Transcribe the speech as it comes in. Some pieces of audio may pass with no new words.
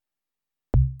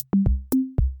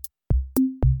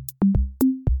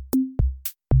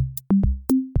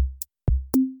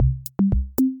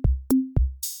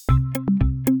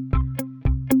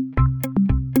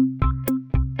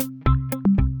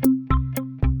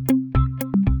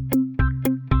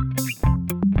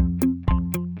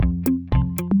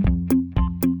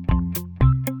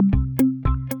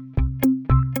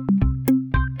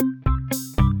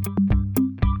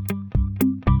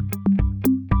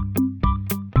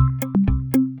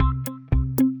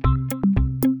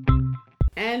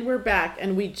we're back,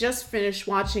 and we just finished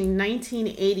watching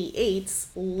 1988's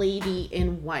Lady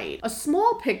in White. A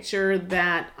small picture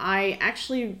that I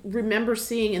actually remember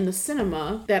seeing in the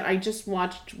cinema that I just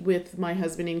watched with my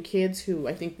husband and kids, who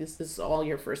I think this is all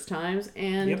your first times,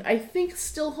 and I think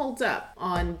still holds up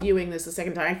on viewing this a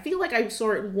second time. I feel like I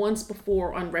saw it once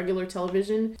before on regular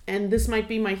television, and this might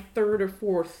be my third or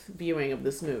fourth viewing of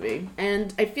this movie.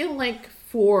 And I feel like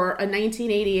for a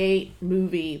 1988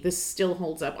 movie, this still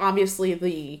holds up. Obviously,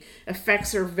 the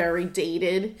effects are very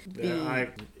dated.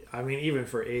 I mean, even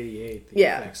for 88, the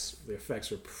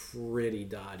effects are pretty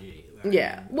dodgy.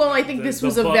 Well, I think this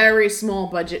was a very small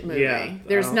budget movie. Yeah,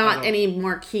 There's not any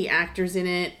marquee actors in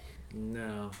it.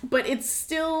 No. But it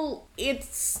still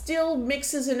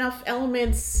mixes enough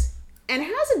elements and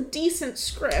has a decent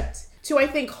script to, I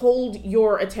think, hold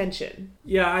your attention.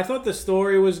 Yeah, I thought the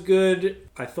story was good.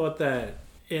 I thought that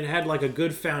it had like a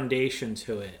good foundation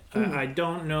to it. I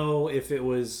don't know if it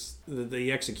was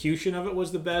the execution of it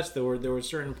was the best. There were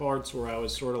certain parts where I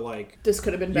was sort of like, this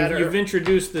could have been better. You've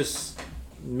introduced this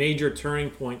major turning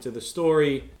point to the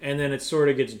story, and then it sort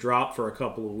of gets dropped for a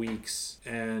couple of weeks,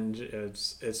 and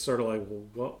it's sort of like,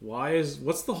 well,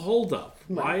 what's the holdup?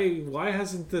 Why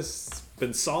hasn't this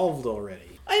been solved already?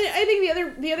 I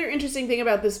think the other interesting thing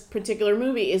about this particular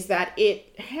movie is that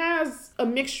it has a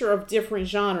mixture of different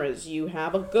genres. You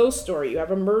have a ghost story, you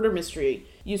have a murder mystery,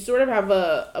 you sort of have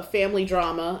a family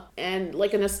drama, and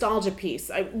like a nostalgia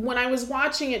piece. When I was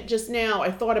watching it just now,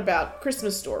 I thought about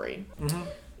Christmas Story. Mm-hmm.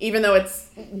 Even though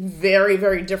it's very,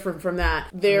 very different from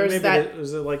that.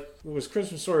 Was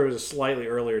Christmas Story was a slightly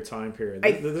earlier time period.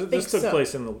 This took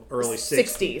place in the early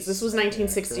 60s. This was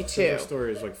 1962. Christmas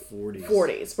Story was like 40s.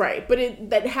 40s, right.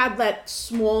 But that had that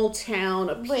small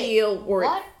town appeal.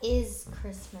 What is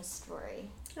Christmas Story?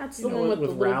 That's the one with the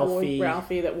little boy,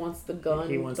 Ralphie, that wants the gun.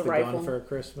 He wants the rifle. gun for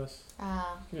Christmas.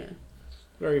 Yeah.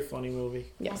 Very funny movie.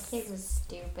 Yes. That kid was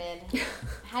stupid.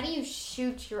 How do you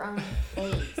shoot your own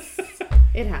face?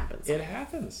 It happens.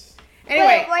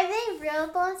 Anyway. Wait, were they real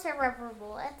bullets or rubber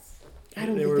bullets? I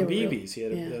don't they think were they were BBs.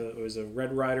 It was a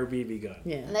Red Ryder BB gun.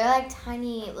 Yeah. And they're like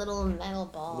tiny little metal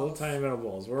balls. Little tiny metal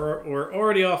balls. We're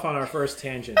already off on our first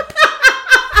tangent.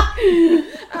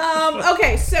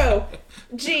 Okay, so,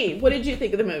 G, what did you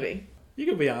think of the movie? You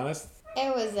can be honest.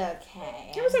 It was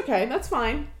okay. It was okay. That's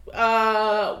fine.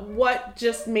 What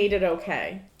just made it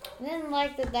okay? I didn't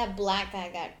like that black guy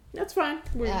got... That's fine.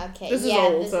 Okay, this is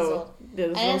old, so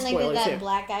there's I didn't no like that here.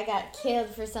 black guy got killed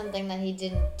for something that he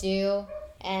didn't do.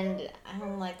 And I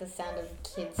don't like the sound of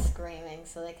kids screaming,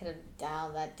 so they could have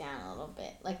dialed that down a little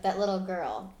bit. Like that little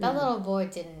girl. That little boy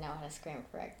didn't know how to scream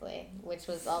correctly, which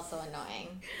was also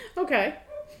annoying. Okay.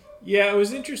 Yeah, it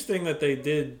was interesting that they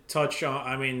did touch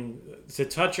on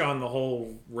the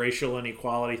whole racial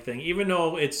inequality thing, even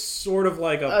though it's sort of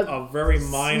like a very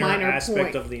minor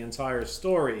aspect of the entire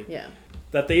story. Yeah.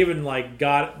 That they even like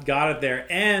got it there.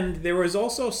 And there was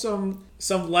also some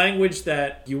language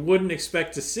that you wouldn't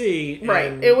expect to see.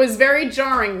 Right. It was very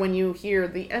jarring when you hear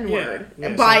the N-word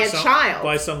by a child.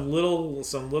 By some little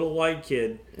white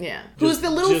kid. Yeah. Who's the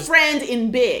little friend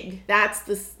in Big. That's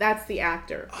the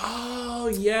actor. Oh,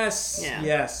 yes. Yeah.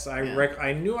 Yes.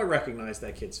 I knew I recognized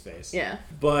that kid's face. Yeah.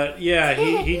 But yeah,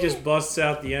 he just busts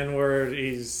out the N-word.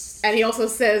 And he also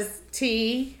says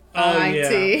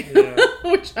T-I-T.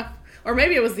 Yeah. Or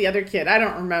maybe it was the other kid. I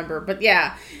don't remember. But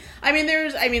yeah. This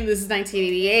is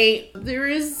 1988. There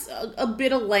is a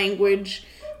bit of language.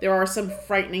 There are some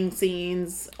frightening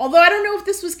scenes. Although I don't know if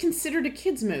this was considered a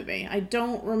kid's movie. I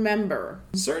don't remember.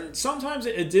 Sometimes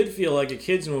it did feel like a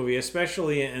kid's movie,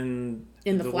 especially in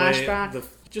the flashback.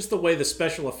 Just the way the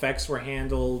special effects were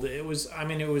handled. It was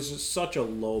just such a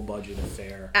low budget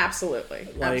affair. Absolutely.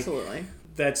 Absolutely.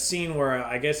 That scene where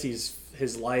I guess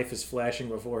his life is flashing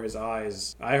before his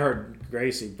eyes. I heard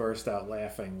Gracie burst out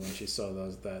laughing when she saw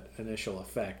that initial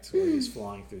effect where he's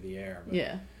flying through the air. But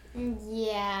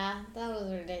Yeah, that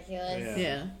was ridiculous.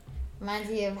 Yeah. Reminds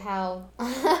me of how... You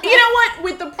know what?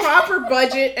 With the proper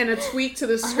budget and a tweak to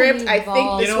the script, I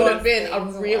think this would have been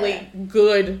a really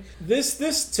good...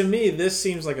 This to me, this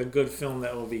seems like a good film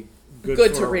that will be good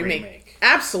for to a remake.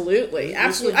 Absolutely.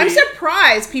 I'm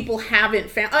surprised people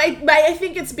haven't found... I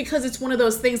think it's because it's one of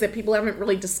those things that people haven't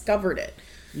really discovered it.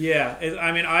 Yeah.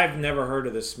 I've never heard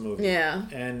of this movie. Yeah.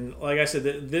 And like I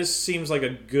said, this seems like a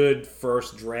good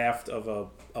first draft of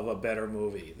a better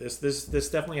movie. This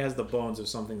definitely has the bones of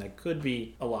something that could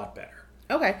be a lot better.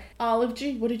 Okay. Olive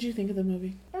G, what did you think of the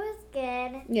movie? It was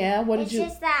good. Yeah, what did you...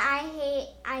 It's just that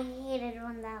I hated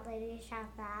when that lady shot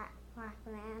that black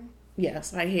man.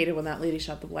 Yes, I hated when that lady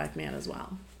shot the black man as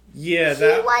well. Yeah, He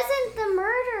wasn't the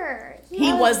murderer.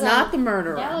 He was not the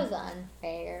murderer. That was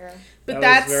unfair. But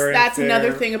That was very that's another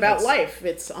unfair. thing about That's- life.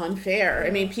 It's unfair. I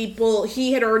mean,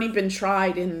 he had already been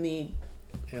tried in the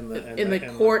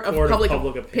court of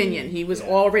public opinion. He was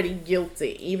already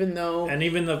guilty, even though. And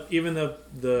even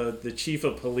the chief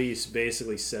of police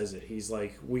basically says it. He's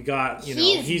like, we got,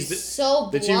 He's so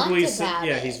the chief of blunt police. about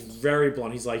Yeah, it. he's very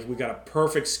blunt. He's like, we got a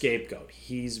perfect scapegoat.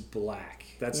 He's black.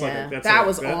 That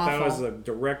was that awful. was a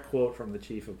direct quote from the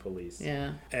chief of police.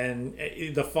 Yeah. And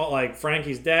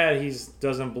Frankie's dad, he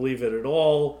doesn't believe it at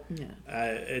all. Yeah.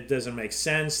 It doesn't make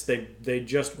sense. They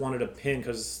just wanted a pin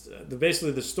because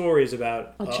basically the story is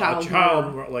about A child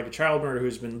murder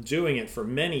who's been doing it for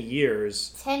many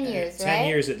years. 10 years, 10 right?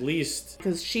 years at least.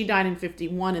 Because she died in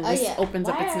 51, and this opens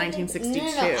up its Why are they- 1962. No,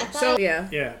 I thought- So yeah.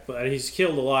 Yeah, but he's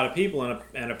killed a lot of people,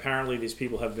 and apparently these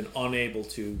people have been unable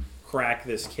to crack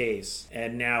this case,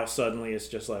 and now suddenly it's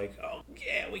just like, oh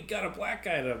yeah, we got a black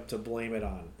guy to blame it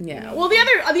on. Yeah. Well, the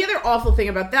other awful thing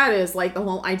about that is like the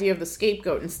whole idea of the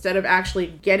scapegoat. Instead of actually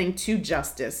getting to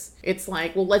justice, it's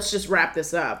like, well, let's just wrap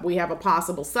this up. We have a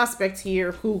possible suspect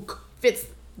here who fits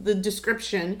the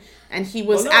description, and he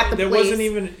was at the place. It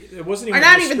wasn't even Or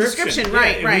not even description,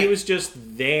 right, right. He was just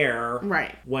there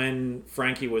Right. when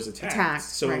Frankie was attacked.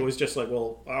 So right. it was just like,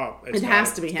 well, It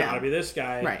has to be it's him. gotta be this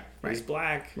guy. Right, He's right.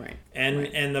 black. Right,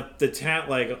 And the town,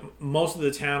 like most of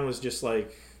the town was just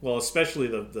like, well, especially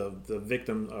the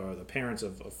victim or the parents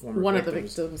of former One victims.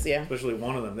 of the victims, yeah. Especially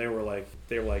one of them, they were like,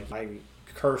 I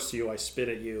curse you, I spit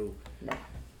at you.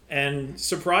 And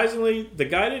surprisingly, the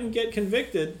guy didn't get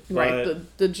convicted. Right.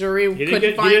 But The jury he couldn't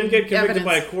didn't find get convicted evidence.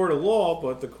 by a court of law,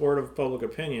 but the court of public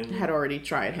opinion Had already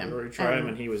tried him.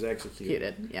 and he was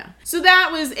executed. Yeah. So that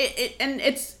was it, and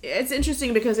it's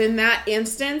interesting because in that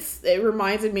instance, it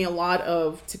reminded me a lot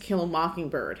of To Kill a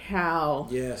Mockingbird. How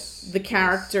Yes. the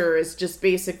character is just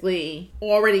basically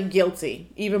already guilty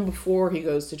even before he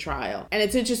goes to trial. And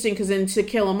it's interesting because in To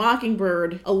Kill a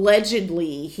Mockingbird,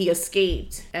 allegedly he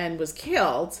escaped and was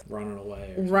killed.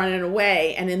 Running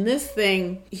away. And in this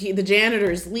thing, the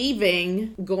janitor's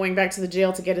leaving, going back to the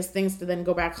jail to get his things to then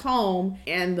go back home,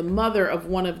 and the mother of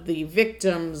one of the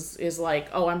victims is like,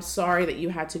 oh, I'm sorry that you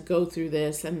had to go through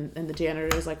this, and the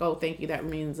janitor is like, oh, thank you, that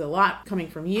means a lot coming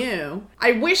from you.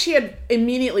 I wish he had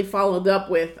immediately followed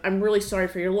up with, I'm really sorry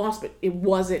for your loss, but it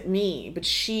wasn't me. But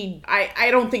I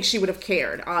don't think she would have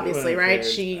cared, obviously, right?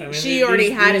 Cared. She already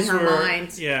had in her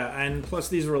mind. Yeah, and plus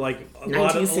these were like a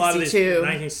lot of these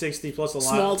 1960 plus a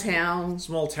lot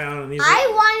Small town, and these. I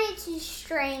wanted to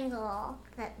strangle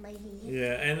that lady.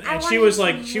 Yeah, and I she was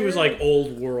wanted like to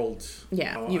old world.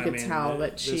 Yeah, you could tell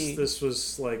that this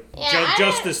was like Yeah,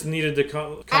 justice needed to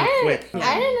come quick.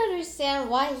 I didn't understand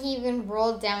why he even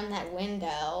rolled down that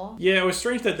window. Yeah, it was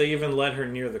strange that they even let her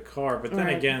near the car, but then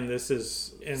Right. again, this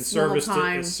is in Small service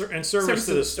time.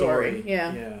 to the story.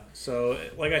 Yeah. So,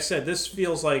 like I said, this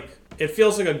feels like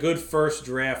a good first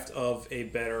draft of a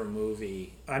better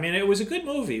movie. I mean, it was a good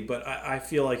movie, but I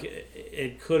feel like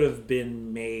it could have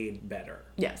been made better.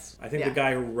 Yes. I think the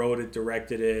guy who wrote it,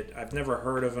 directed it, I've never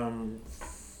heard of him.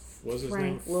 What was his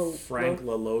name? Frank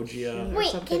LaLoggia. Or Wait,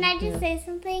 something, can I just yeah. say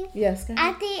something? Yes, go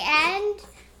ahead. At the end,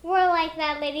 where like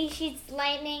that lady shoots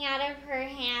lightning out of her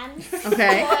hands.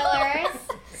 Okay. Spoilers.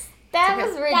 That Okay.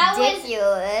 was That was-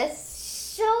 ridiculous.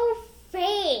 So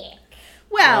fake.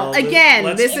 Well, Well, again,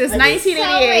 let's- this is It was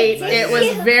 1988. so It was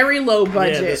ridiculous. very low Yeah,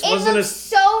 budget. this It wasn't was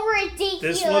so ridiculous.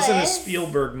 This wasn't a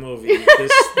Spielberg movie.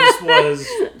 This was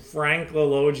Frank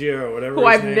LaLoggia or whatever. who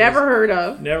his I've name never is. heard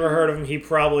of. Never heard of him. He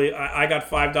probably. I got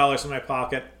 $5 in my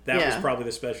pocket. That was Yeah. probably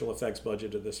the special effects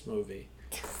budget of this movie.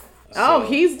 Oh, So-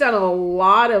 he's done a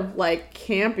lot of like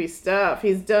campy stuff.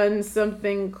 He's done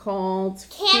something called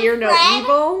Camp Fear No Fred?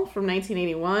 Evil from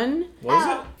 1981. Was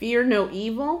it? Fear No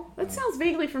Evil? That sounds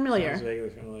vaguely familiar. Sounds vaguely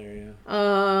familiar.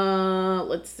 Yeah.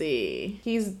 Let's see.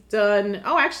 He's done.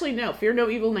 Oh, actually, no. Fear No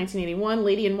Evil, 1981.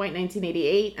 Lady in White,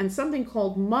 1988, and something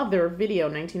called Mother Video,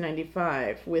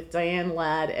 1995, with Diane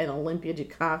Ladd and Olympia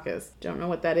Dukakis. Don't know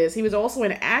what that is. He was also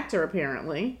an actor,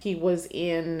 apparently. He was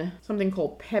in something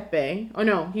called Pepe. Oh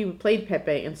no, he played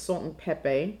Pepe in Salt and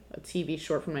Pepe, a TV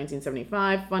short from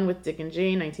 1975. Fun with Dick and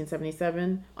Jane,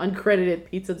 1977. Uncredited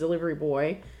Pizza Delivery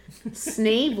Boy.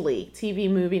 Snavely, TV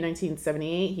movie,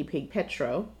 1978. He played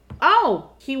Petro.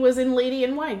 Oh, he was in Lady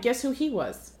in White. Guess who he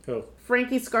was? Who?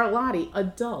 Frankie Scarlatti,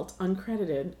 adult,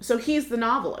 uncredited. So he's the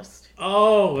novelist.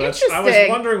 Oh, I was Interesting.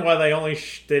 wondering why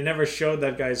they never showed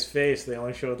that guy's face. They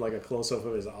only showed like a close up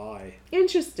of his eye.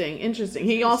 Interesting.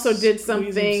 He also did Squeeze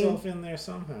something. himself in there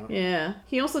somehow. Yeah.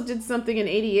 He also did something in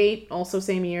 88, also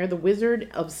same year, The Wizard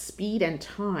of Speed and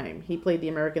Time. He played the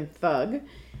American thug.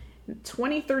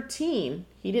 2013.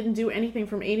 He didn't do anything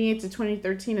from 88 to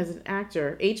 2013 as an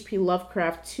actor. H.P.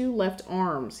 Lovecraft, Two Left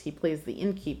Arms. He plays the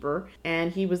innkeeper.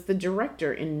 And he was the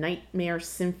director in Nightmare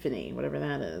Symphony, whatever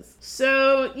that is.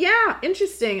 So, yeah,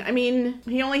 interesting. I mean,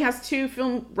 he only has 2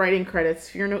 film writing credits.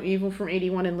 Fear No Evil from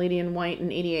 81 and Lady in White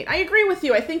in 88. I agree with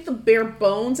you. I think the bare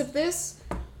bones of this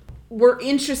were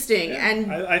interesting,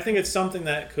 and I think it's something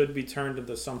that could be turned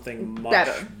into something much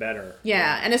better.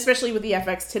 Yeah, and especially with the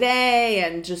FX today,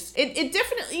 and just it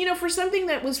definitely, for something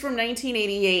that was from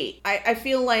 1988, I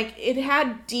feel like it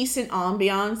had decent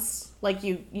ambiance. Like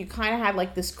you kind of had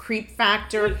like this creep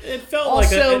factor. It felt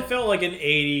also, like an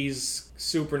 80s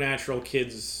supernatural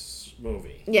kids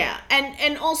movie. Yeah,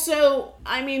 and also,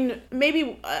 I mean,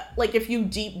 maybe like if you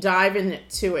deep dive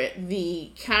into it,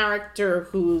 the character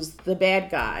who's the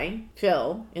bad guy,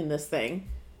 Phil, in this thing,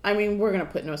 I mean, we're gonna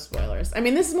put no spoilers. I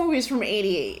mean, this movie is from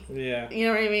 88. Yeah. You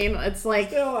know what I mean? It's like...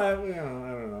 Still, I don't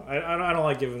know. I don't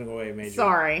like giving away major...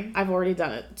 Sorry, I've already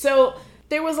done it. So...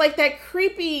 There was like that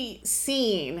creepy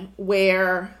scene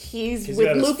where he's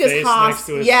with Lucas Haas.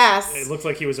 Yes. It looked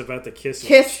like he was about to kiss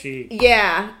his cheek.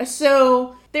 Yeah.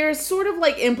 So there's sort of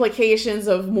like implications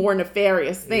of more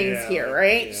nefarious things here,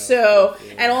 right? Yeah, so,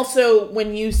 and also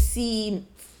when you see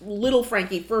little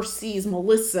Frankie first sees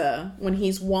Melissa when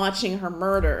he's watching her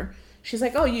murder, she's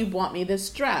like, "Oh, you bought me this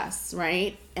dress,"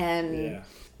 right? And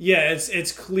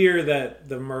it's clear that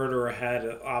the murderer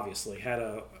obviously had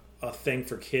a thing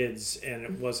for kids, and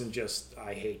it wasn't just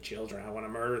I hate children, I want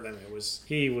to murder them.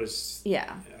 He was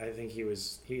I think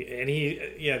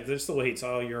that's the way he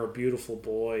saw, you're a beautiful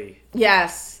boy.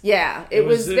 Yes, yeah. It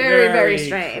was very, very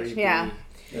strange. Creepy. Yeah.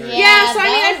 So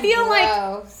I mean,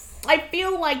 gross. I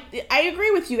feel like I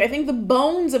agree with you. I think the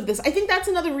bones of this, I think that's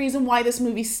another reason why this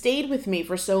movie stayed with me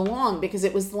for so long, because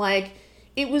it was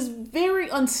very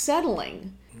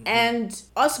unsettling. Mm-hmm. And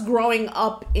us growing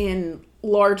up in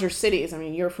larger cities, I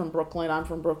mean, you're from Brooklyn, I'm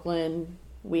from Brooklyn,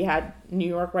 we had New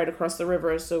York right across the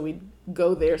river, so we'd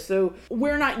go there. So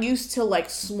we're not used to like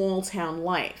small town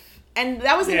life. And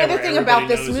that was another thing about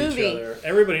this movie.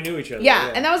 Everybody knew each other.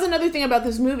 Yeah, and that was another thing about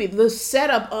this movie. The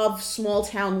setup of small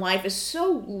town life is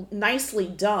so nicely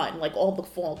done. Like all the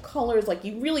fall colors, like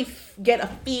you really get a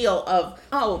feel of,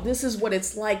 oh, this is what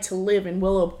it's like to live in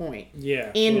Willow Point. Yeah.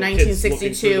 In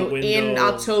 1962, in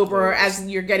October, as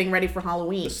you're getting ready for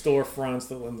Halloween. The storefronts,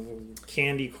 the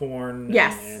candy corn,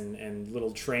 yes, and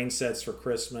little train sets for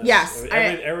Christmas. Yes,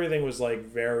 everything was like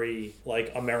very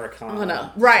like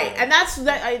Americana. Right, so.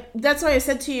 And that's why I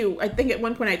said to you, I think at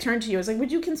one point I turned to you, I was like,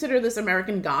 would you consider this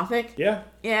American Gothic? Yeah.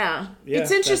 Yeah.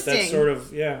 It's interesting. That's sort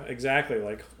of, exactly,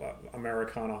 like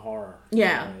Americana horror.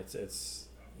 Yeah.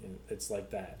 It's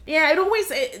like that. Yeah,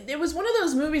 it was one of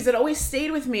those movies that always stayed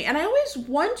with me. And I always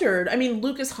wondered, I mean,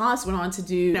 Lucas Haas went on to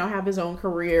do, have his own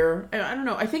career. I don't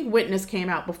know, I think Witness came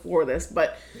out before this,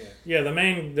 but... Yeah, the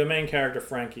main character,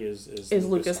 Frankie, is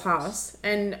Lucas Haas.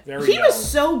 And very he young. Was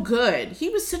so good. He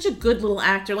was such a good little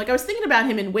actor. Like, I was thinking about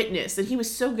him in Witness, and he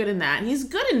was so good in that. And he's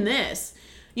good in this.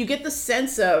 You get the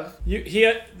sense of...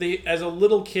 as a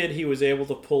little kid, he was able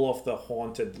to pull off the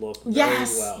haunted look very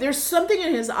well. There's something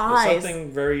in his eyes. There's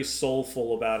something very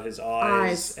soulful about his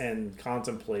eyes. And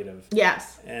contemplative.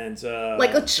 Yes. And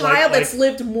like a child that's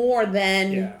lived more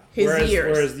than his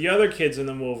years. Whereas the other kids in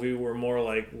the movie were more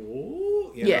like,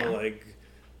 whoa, like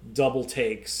double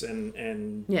takes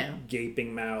and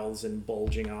gaping mouths and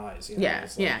bulging eyes.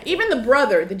 Even the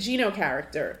brother, the Gino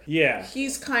character. Yeah.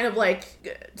 He's kind of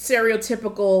like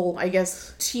stereotypical, I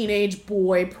guess, teenage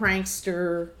boy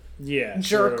prankster. Yeah.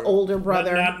 Jerk, sort of, older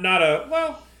brother.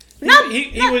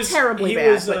 He was terribly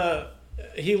bad.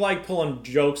 He liked pulling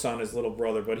jokes on his little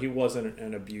brother, but he wasn't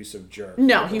an abusive jerk.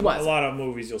 No, he wasn't. A lot of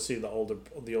movies, you'll see the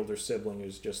older sibling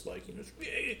who's just like,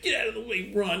 get out of the way,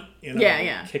 run,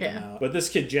 kick him out. But this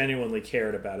kid genuinely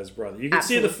cared about his brother. You can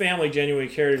see the family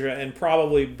genuinely cared, and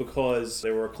probably because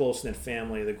they were a close-knit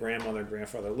family, the grandmother and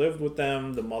grandfather lived with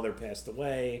them, the mother passed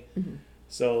away. Mm-hmm.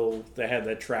 So they had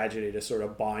that tragedy to sort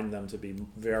of bind them to be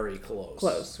very close.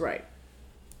 Close, right.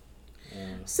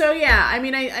 So I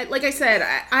mean, I like I said,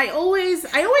 I always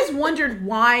wondered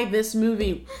why this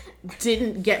movie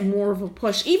didn't get more of a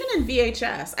push, even in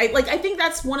VHS. I think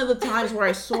that's one of the times where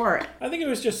I saw it. I think it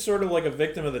was just sort of like a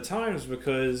victim of the times,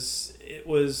 because it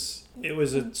was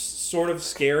a sort of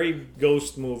scary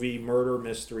ghost movie, murder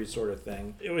mystery sort of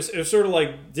thing. It was sort of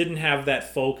like didn't have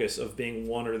that focus of being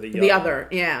one or the other.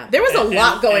 Yeah. There was a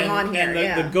lot going on here.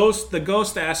 And the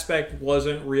ghost aspect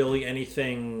wasn't really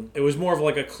anything. It was more of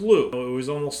like a clue. It was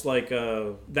almost like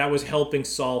that was helping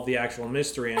solve the actual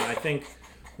mystery. And I think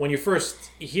when you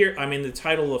first hear, I mean, the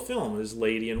title of the film is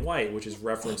Lady in White, which is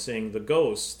referencing the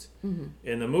ghost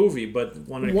in the movie, but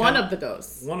One of the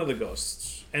ghosts. One of the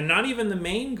ghosts. And not even the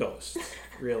main ghost,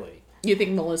 really. You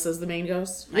think Melissa's the main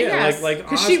ghost? Yeah, like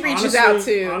because she reaches out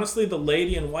to. Honestly, the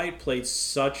Lady in White played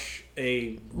such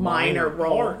a minor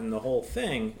role part in the whole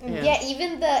thing. Yeah,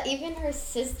 even her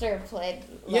sister played.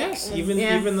 Like, Yes,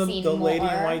 even the Lady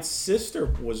in White's sister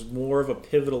was more of a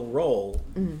pivotal role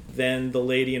than the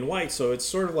Lady in White. So it's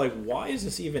sort of like, why is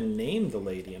this even named the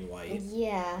Lady in White?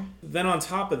 Yeah. Then on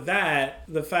top of that,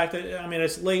 the fact that, I mean,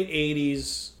 it's late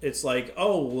 80s. It's like,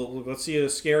 oh, well, let's see a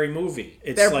scary movie.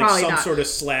 It's They're like some not. sort of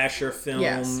slasher film.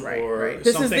 Yes, right, or right.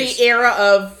 This is something. the era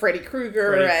of Freddy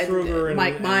Krueger and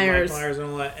Mike Myers. Mike Myers and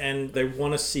all that. And they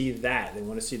want to see that. They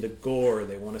want to see the gore.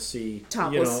 They want to see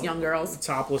Topless young girls.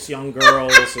 Topless young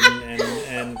girls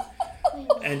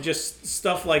and just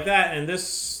stuff like that. And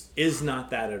this is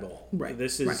not that at all. Right.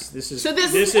 This is sort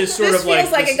this feels like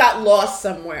this, it got lost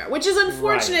somewhere, which is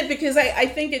unfortunate because I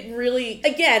think it really,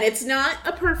 again, it's not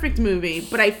a perfect movie,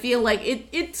 but I feel like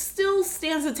it still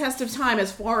stands the test of time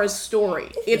as far as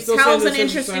story. It tells an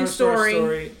interesting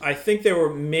story. I think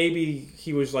maybe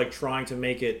he was like trying to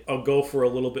make it go for a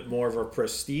little bit more of a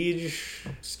prestige,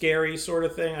 scary sort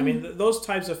of thing. I mean, those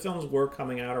types of films were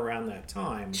coming out around that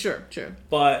time. Sure.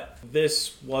 But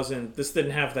this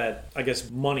didn't have that, I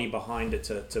guess, money behind it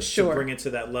to bring it to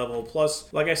that level.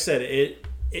 Plus, like I said, it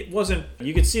wasn't.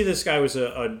 You could see this guy was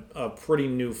a pretty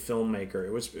new filmmaker.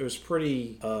 It was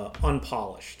pretty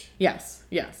unpolished. Yes.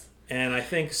 And I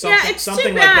think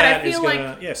something like that is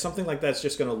gonna something like that's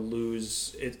just gonna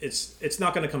lose. It's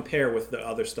not gonna compare with the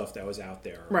other stuff that was out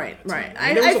there. Right.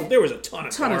 I mean, there was a ton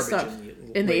of stuff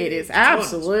in the 80s.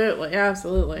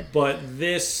 Absolutely. But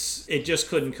it just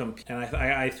couldn't compare, and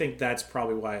I think that's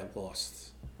probably why it lost.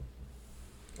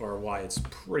 Or why it's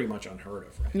pretty much unheard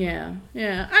of right now.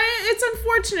 Yeah. It's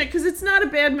unfortunate because it's not a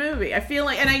bad movie. I feel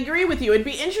like, and I agree with you, it'd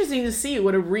be interesting to see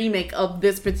what a remake of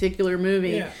this particular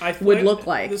movie would look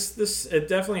like. It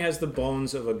definitely has the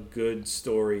bones of a good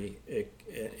story.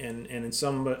 And in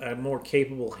some more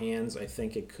capable hands, I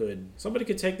think somebody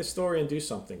could take the story and do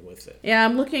something with it. Yeah,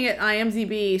 I'm looking at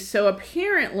IMDb. So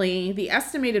apparently the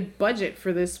estimated budget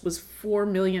for this was $4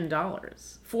 million.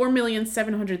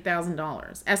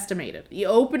 $4,700,000 estimated. The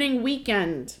opening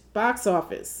weekend box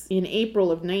office in April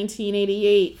of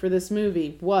 1988 for this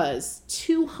movie was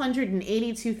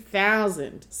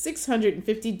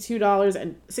 $282,652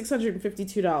 and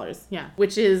 $652.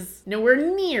 Which is nowhere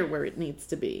near where it needs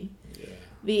to be.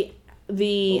 Yeah.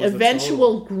 The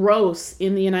eventual gross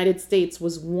in the United States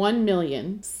was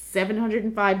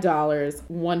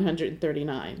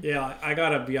 $1,705,139. Yeah, I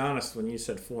gotta be honest. When you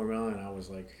said $4 million, I was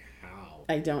like, how?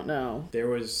 I don't know. There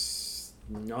was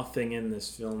nothing in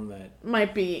this film that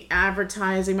might be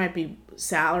advertising, might be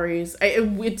salaries.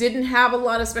 It didn't have a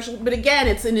lot of special, but again,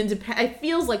 it's an independent. It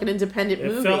feels like an independent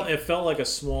movie. It felt like a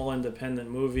small independent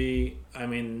movie. I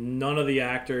mean, none of the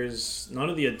actors, none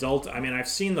of the adult. I mean, I've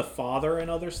seen the father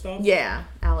and other stuff. Yeah,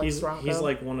 Alex Rocco. He's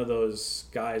like one of those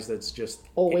guys that's just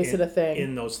always in a thing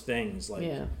in those things.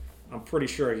 Like, I'm pretty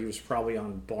sure he was probably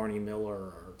on Barney Miller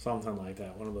or something like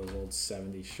that. One of those old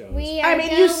 70s shows.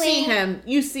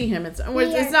 You see him. It's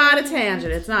not a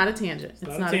tangent. It's not a tangent.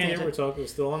 It's not a tangent. We're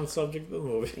still on the subject of the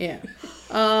movie. Yeah.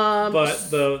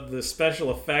 But the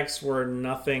special effects were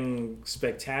nothing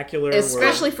spectacular.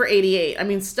 Especially for 88. I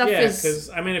mean, stuff is... Yeah, because,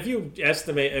 I mean, if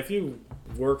you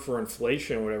work for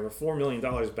inflation or whatever, $4 million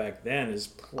back then is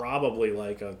probably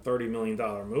like a $30 million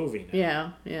movie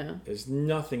now. Yeah. There's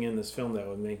nothing in this film that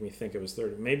would make me think it was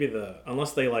 30. Maybe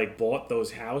unless they like bought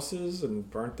those houses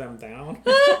and burnt them down.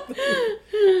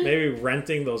 Maybe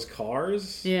renting those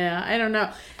cars. Yeah, I don't know.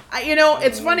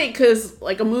 It's funny because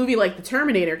like a movie like The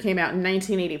Terminator came out in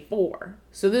 1984.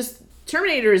 So this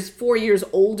Terminator is 4 years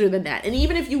older than that. And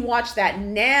even if you watch that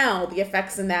now, the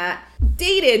effects in that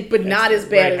dated, but not as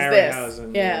bad as this.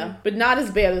 Yeah, but not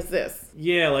as bad as this.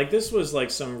 Yeah, like this was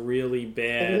like some really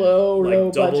bad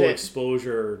low double budget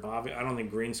exposure. I don't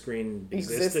think green screen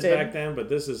existed back then, but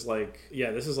this is like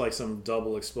some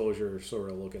double exposure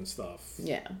sort of looking stuff.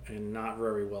 Yeah. And not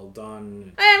very well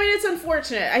done. I mean, it's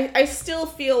unfortunate. I still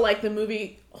feel like the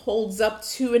movie holds up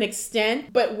to an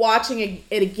extent, but watching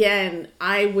it again,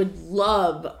 I would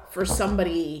love for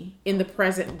somebody in the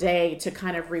present day to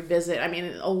kind of revisit. I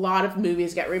mean, a lot of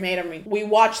movies get remade. I mean, we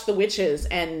watched The Witches,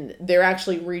 and they're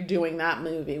actually redoing that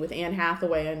movie with Anne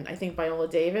Hathaway and I think Viola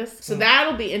Davis. So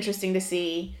that'll be interesting to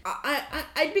see.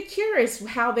 I'd be curious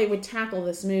how they would tackle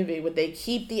this movie. Would they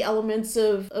keep the elements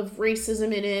of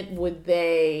racism in it? Would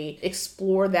they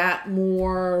explore that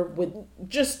more? Would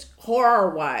just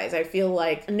horror-wise, I feel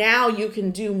like now you can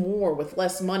do more with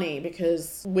less money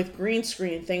because with green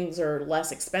screen things are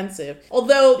less expensive.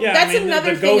 Although that's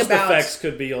another the thing ghost about effects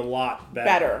could be a lot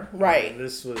better. Right.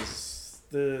 This was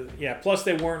plus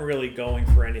they weren't really going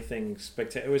for anything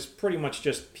spectacular. It was pretty much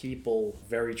just people,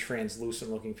 very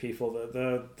translucent looking people.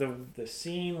 The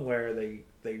scene where they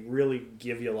really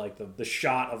give you like the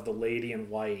shot of the lady in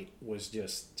white was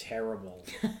just terrible.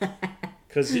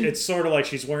 Because it's sort of like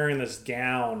she's wearing this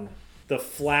gown. The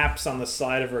flaps on the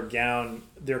side of her gown,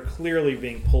 they're clearly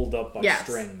being pulled up by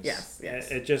strings. Yes.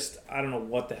 It just, I don't know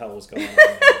what the hell was going on.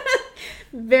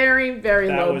 Very, very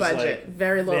low budget.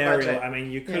 Very low budget. I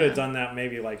mean, you could have done that,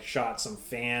 maybe like shot some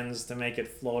fans to make it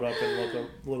float up and look a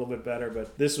little bit better,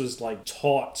 but this was like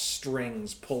taut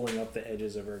strings pulling up the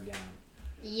edges of her gown.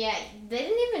 Yeah, they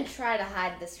didn't even try to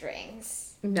hide the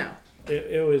strings. No.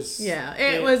 It was... Yeah,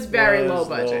 it was very low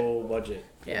budget. Low budget.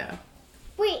 Yeah.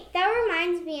 Wait, that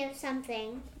reminds me of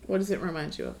something. What does it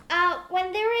remind you of?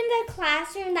 When they were in the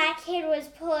classroom, that kid was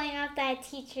pulling up that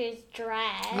teacher's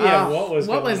dress. Yeah, what was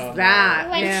that?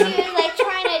 When she was like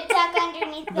trying to duck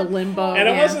underneath the limbo. And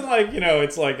it wasn't like,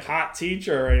 it's like hot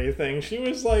teacher or anything. She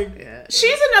was like... Yeah.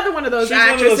 She's another one of those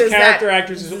actresses. She's one of those character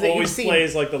actresses who always seen.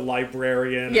 Plays like the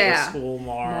librarian or the school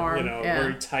marm,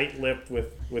 very tight-lipped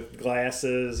with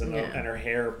glasses and her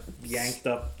hair yanked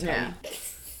up tight. Yeah.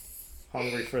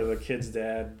 Hungry for the kid's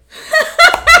dad.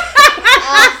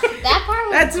 That part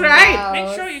was That's right.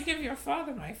 Make sure you give your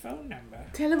father my phone number.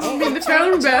 Tell him I'm in the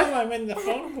phone book. I'm in the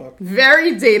phone book.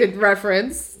 Very dated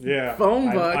reference. Yeah.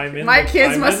 Phone book. My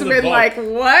kids must have been like,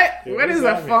 what? Yeah, what is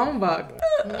a phone book?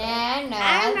 No.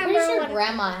 I'm pretty sure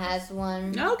Grandma has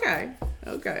one. Okay.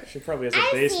 She probably has a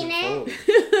basement full of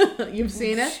it. You've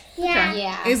seen it? Yeah. Okay.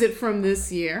 Yeah. Is it from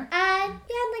this year? Yeah,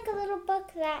 like a little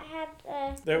book that had.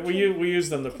 We use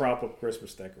them to prop up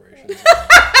Christmas decorations.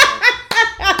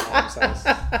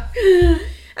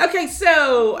 Okay,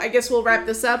 so I guess we'll wrap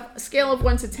this up. Scale of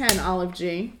 1 to 10, Olive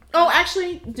G. Oh,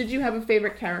 actually, did you have a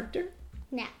favorite character?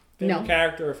 No. Favorite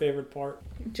character or favorite part?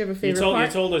 Did you have a favorite part?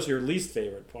 You told us your least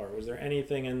favorite part. Was there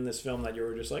anything in this film that you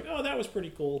were just like, oh, that was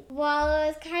pretty cool? Well, it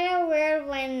was kind of weird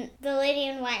when the lady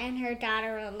in white and her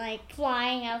daughter were like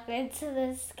flying up into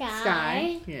the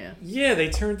sky. Yeah. Yeah, they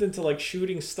turned into like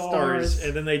shooting stars.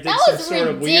 And then they did That some was sort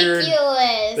of weird.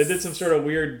 ridiculous. They did some sort of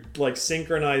weird like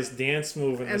synchronized dance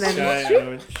move in And the then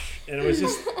sky, and it was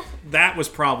just that was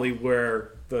probably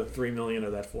where the 3 million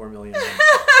of that 4 million.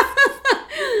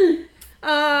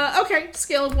 Okay,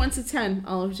 scale of 1 to 10,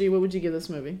 Olive G. What would you give this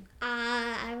movie?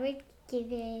 I would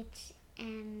give it a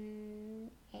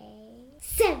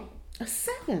 7. A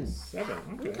 7. 7.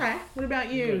 Okay. What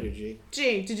about you? What about you, G?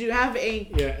 G, did you have a...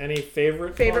 Yeah, any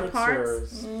favorite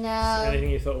parts? Or No.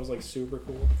 anything you thought was like super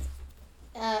cool?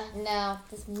 No.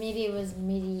 This movie was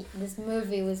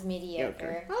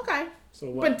mediocre. Okay. So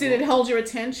what, But did it hold your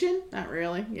attention? Not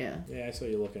really. Yeah. Yeah, I saw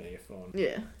you looking at your phone.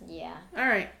 Yeah. Yeah. All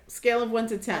right. Scale of 1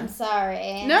 to 10. I'm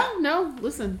sorry. No.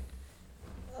 Listen.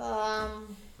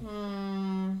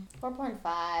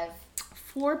 4.5.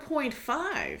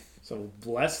 4.5. So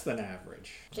less than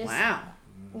average. Wow.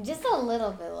 Just a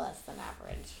little bit less than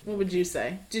average. What would you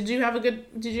say? Did you have a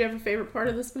favorite part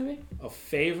of this movie? A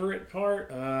favorite part?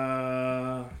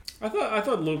 I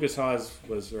thought Lucas Haas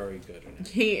was very good in it.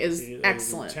 He is He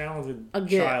excellent. was a talented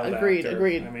Agreed, child actor.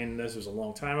 agreed. I mean, this was a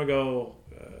long time ago.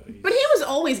 But he was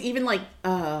always even like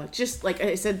just like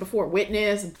I said before,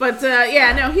 Witness. But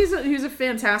he was a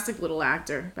fantastic little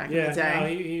actor back in the day. No,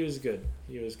 he was good.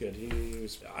 He was good. He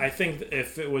was. I think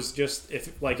if it was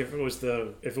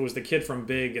the kid from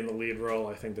Big in the lead role,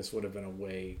 I think this would have been a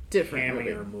way different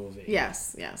hammier movie.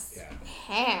 Yes. Yeah.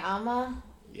 Ham.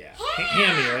 Yeah.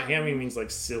 Hammy, right? Hammy means like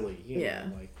silly. You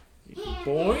know, like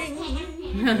boing.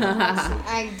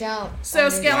 I don't. So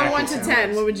scale of 1 to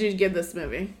 10, what would you give this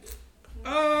movie?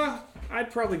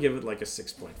 I'd probably give it like a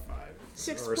 6.5.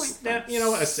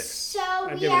 6.5. A 6. So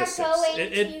I'd we give it a are 6.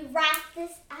 going to wrap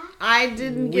this up. I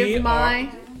didn't give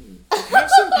my... Have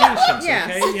some patience,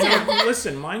 Yes. okay?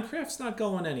 Listen, Minecraft's not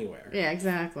going anywhere. Yeah,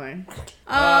 exactly.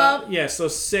 So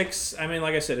 6. I mean,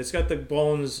 like I said, it's got the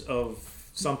bones of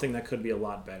something that could be a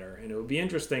lot better, and it would be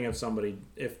interesting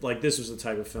if like this was the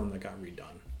type of film that got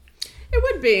redone. It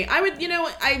would be.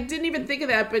 I didn't even think of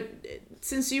that, but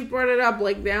since you brought it up,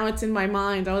 like now it's in my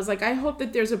mind. I was like, I hope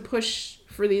that there's a push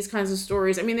for these kinds of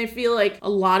stories. I mean, I feel like a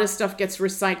lot of stuff gets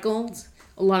recycled.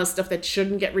 A lot of stuff that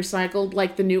shouldn't get recycled,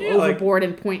 like the new Overboard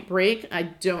and Point Break. I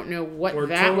don't know what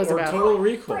that was about. Or Total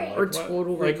Recall. Or Total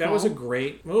Recall. Like, that was a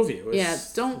great movie. It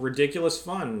was ridiculous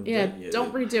fun. Yeah,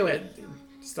 don't redo it.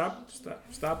 Stop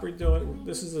redoing.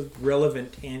 This is a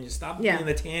relevant tangent. Stop being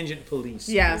the tangent police.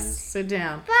 Yes, please. sit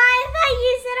down. But I thought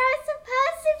you said I was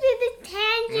supposed to be the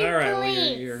tangent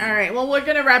police. All right, well, we're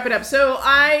gonna wrap it up. So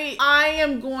I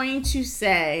am going to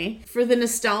say, for the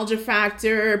nostalgia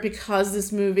factor, because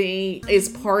this movie is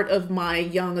part of my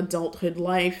young adulthood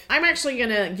life, I'm actually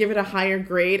gonna give it a higher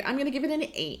grade. I'm gonna give it an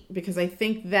 8 because I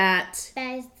think that.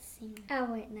 That is the same. Oh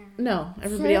wait, no. No,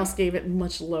 everybody else gave it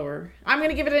much lower. I'm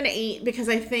gonna give it an 8 because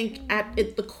I think at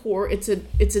the core, it's a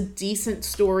decent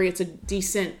story. It's a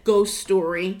decent ghost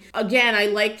story. Again, I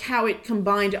like how it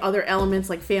combined other elements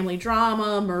like family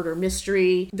drama, murder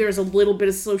mystery. There's a little bit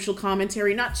of social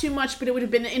commentary, not too much, but it would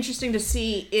have been interesting to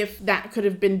see if that could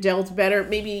have been dealt better.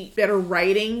 Maybe better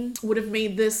writing would have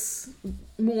made this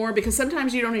more, because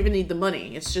sometimes you don't even need the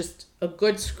money. It's just a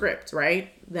good script, right?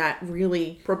 That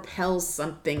really propels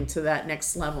something to that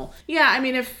next level. Yeah, I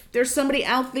mean, if there's somebody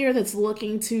out there that's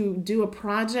looking to do a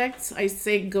project, I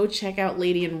say go check out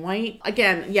Lady in White.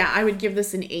 Again, yeah, I would give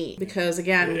this an 8 because,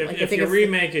 again, if you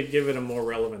remake it, give it a more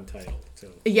relevant title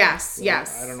too. Yes.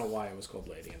 I don't know why it was called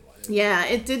Lady in White. Yeah,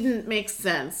 it didn't make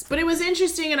sense, but it was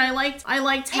interesting, and I liked how. And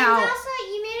also,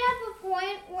 you made up a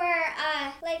point where,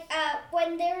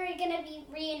 when they were gonna be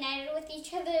reunited with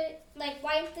each other, like,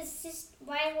 why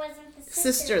wasn't the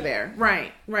sister there?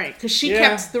 Right, because she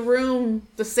kept the room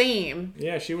the same.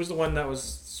 Yeah, she was the one that was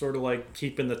sort of like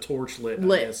keeping the torch lit,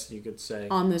 I guess you could say,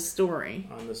 on this story,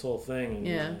 on this whole thing,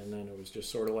 and then it was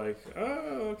just sort of like,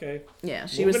 oh, okay. Yeah,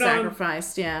 she was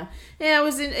sacrificed. Yeah, it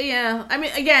was. I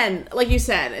mean, again, like you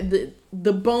said,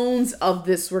 the bones of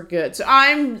this were good. So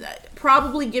I'm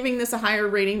probably giving this a higher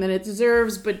rating than it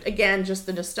deserves. But again, just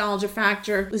the nostalgia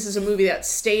factor. This is a movie that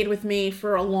stayed with me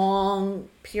for a long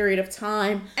period of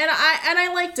time, and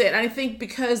I liked it. I think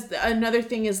because another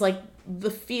thing is like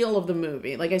the feel of the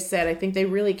movie. Like I said, I think they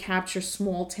really capture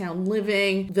small town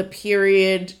living, the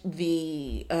period,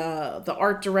 the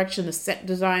art direction, the set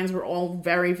designs were all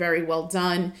very, very well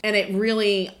done. And it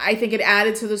really, I think it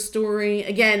added to the story.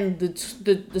 Again,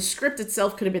 the script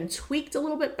itself could have been tweaked a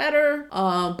little bit better.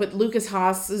 But Lucas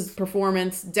Haas's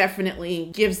performance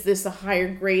definitely gives this a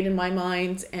higher grade in my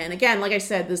mind. And again, like I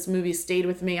said, this movie stayed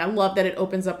with me. I love that it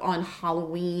opens up on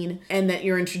Halloween and that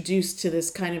you're introduced to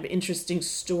this kind of interesting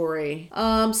story.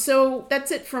 So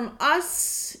that's it from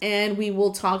us, and we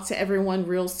will talk to everyone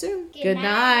real soon. Good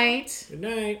night. Good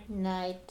night. Night.